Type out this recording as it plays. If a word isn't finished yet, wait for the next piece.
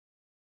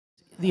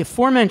the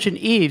aforementioned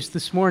Eves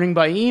this morning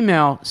by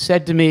email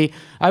said to me,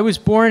 I was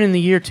born in the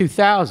year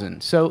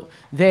 2000, so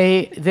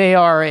they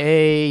are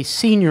a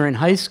senior in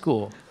high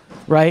school,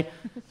 right?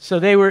 So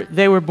they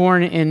were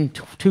born in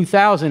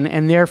 2000,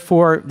 and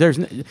therefore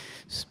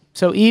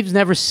so Eve's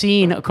never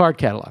seen a card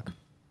catalog,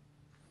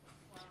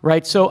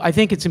 right? So I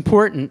think it's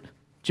important,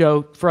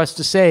 Joe, for us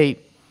to say,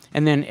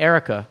 and then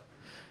Erica,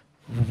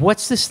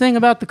 what's this thing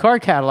about the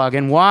card catalog,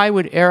 and why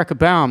would Erica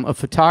Baum, a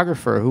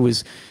photographer who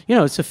is,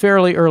 it's a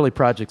fairly early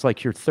project,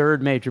 like your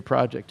third major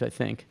project, I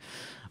think,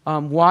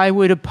 why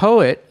would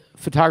a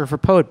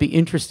photographer-poet, be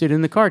interested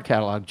in the card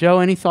catalog? Joe,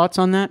 any thoughts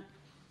on that?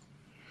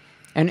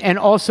 And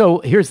also,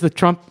 here's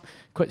the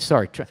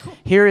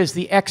here is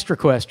the extra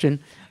question.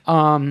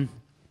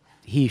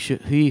 He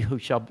who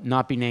shall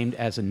not be named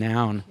as a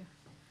noun,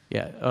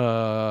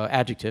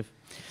 adjective.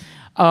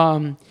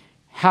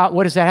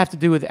 What does that have to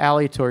do with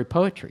aleatory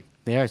poetry?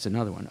 There's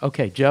another one.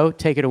 Okay, Joe,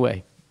 take it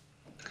away.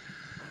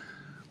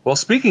 Well,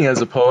 speaking as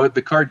a poet,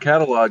 the card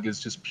catalog is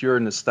just pure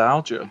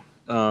nostalgia.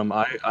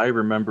 I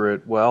remember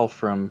it well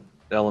from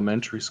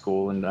elementary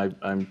school, and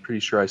I'm pretty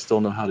sure I still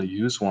know how to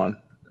use one.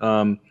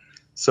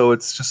 So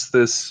it's just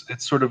this,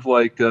 it's sort of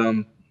like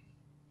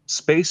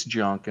space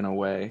junk in a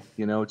way,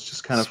 it's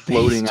just kind of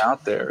floating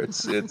out there.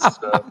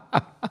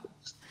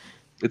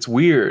 It's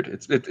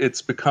weird.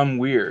 It's become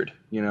weird,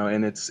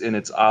 in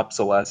its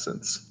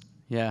obsolescence.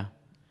 Yeah.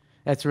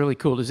 That's really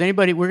cool. Does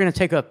anybody, we're going to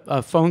take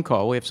a phone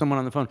call. We have someone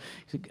on the phone.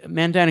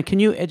 Mandana, can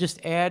you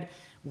just add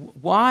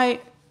why,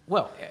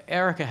 well,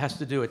 Erica has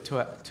to do it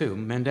too.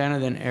 Mandana,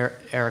 then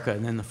Erica,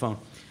 and then the phone.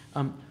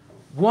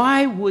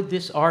 Why would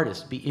this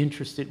artist be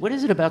interested? What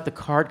is it about the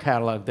card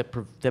catalog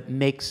that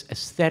makes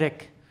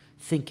aesthetic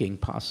thinking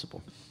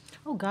possible?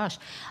 Oh, gosh.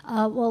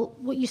 Well,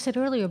 what you said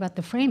earlier about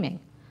the framing.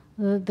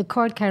 The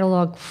card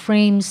catalog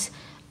frames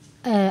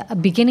a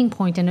beginning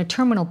point and a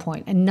terminal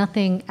point, and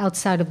nothing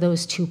outside of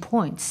those 2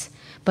 points,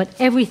 but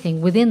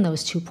everything within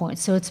those 2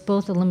 points. So it's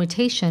both a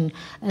limitation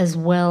as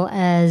well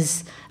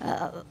as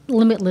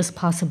limitless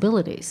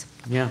possibilities.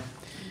 Yeah.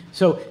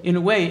 So in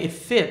a way, it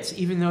fits,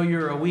 even though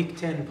you're a week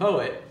 10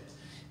 poet,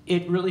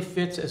 it really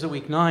fits as a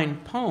week 9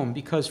 poem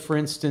because, for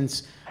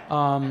instance,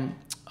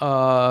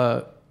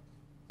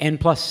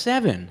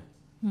 N+7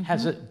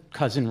 has a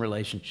cousin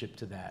relationship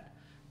to that.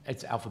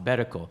 It's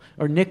alphabetical.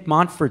 Or Nick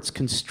Montfort's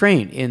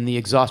Constraint in The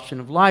Exhaustion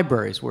of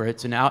Libraries, where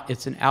it's an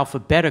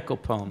alphabetical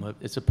poem.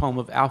 It's a poem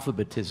of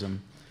alphabetism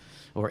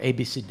or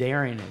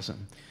abecedarianism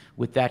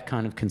with that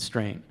kind of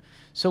constraint.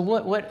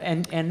 So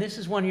and this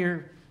is one of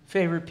your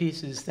favorite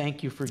pieces.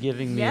 Thank you for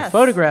giving me a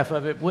photograph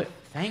of it.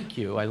 Thank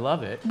you. I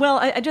love it. Well,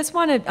 I just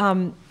want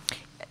to,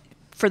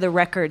 for the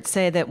record,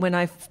 say that when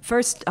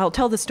I'll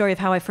tell the story of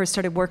how I first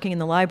started working in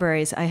the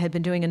libraries. I had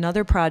been doing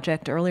another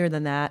project earlier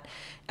than that.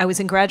 I was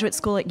in graduate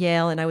school at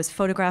Yale, and I was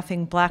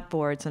photographing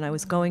blackboards, and I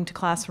was going to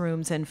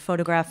classrooms and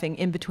photographing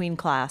in between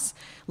class,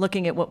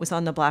 looking at what was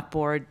on the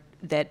blackboard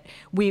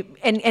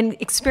and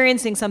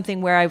experiencing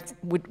something where I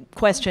would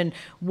question,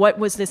 what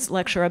was this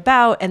lecture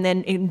about? And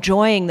then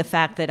enjoying the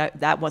fact that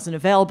that wasn't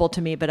available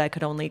to me, but I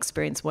could only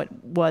experience what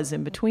was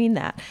in between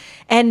that.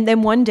 And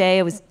then one day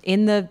I was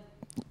in the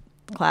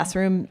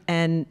classroom,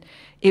 and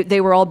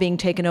they were all being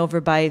taken over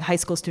by high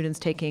school students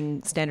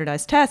taking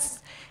standardized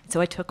tests.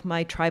 So I took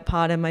my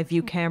tripod and my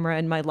view camera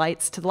and my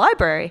lights to the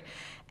library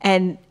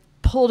and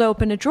pulled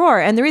open a drawer.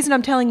 And the reason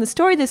I'm telling the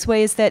story this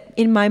way is that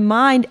in my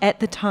mind at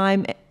the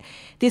time,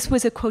 this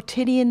was a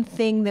quotidian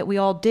thing that we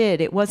all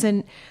did. It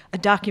wasn't a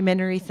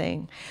documentary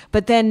thing.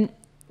 But then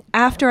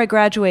after I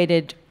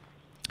graduated,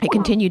 I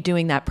continued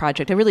doing that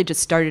project. I really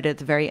just started at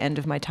the very end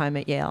of my time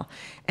at Yale.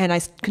 And I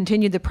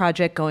continued the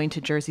project going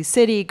to Jersey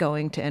City,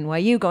 going to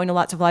NYU, going to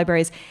lots of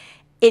libraries.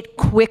 It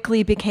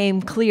quickly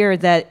became clear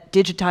that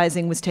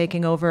digitizing was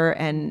taking over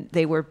and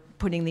they were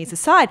putting these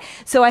aside.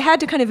 So I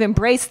had to kind of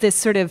embrace this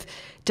sort of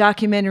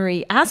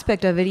documentary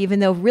aspect of it, even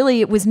though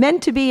really it was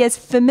meant to be as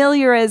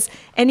familiar as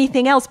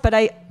anything else. But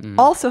I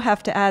also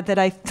have to add that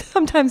I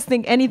sometimes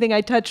think anything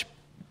I touch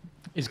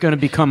is going to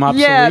become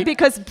obsolete. Yeah,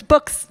 because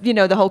books,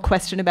 the whole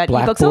question about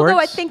ebooks, although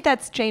I think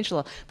that's changed a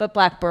little, but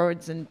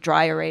blackboards and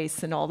dry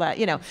erase and all that,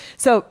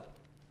 So,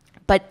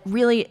 but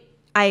really,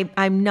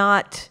 I'm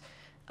not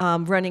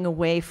running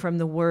away from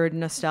the word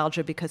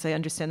nostalgia because I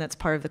understand that's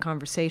part of the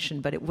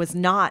conversation, but it was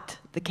not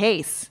the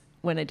case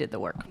when I did the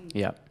work.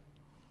 Yeah.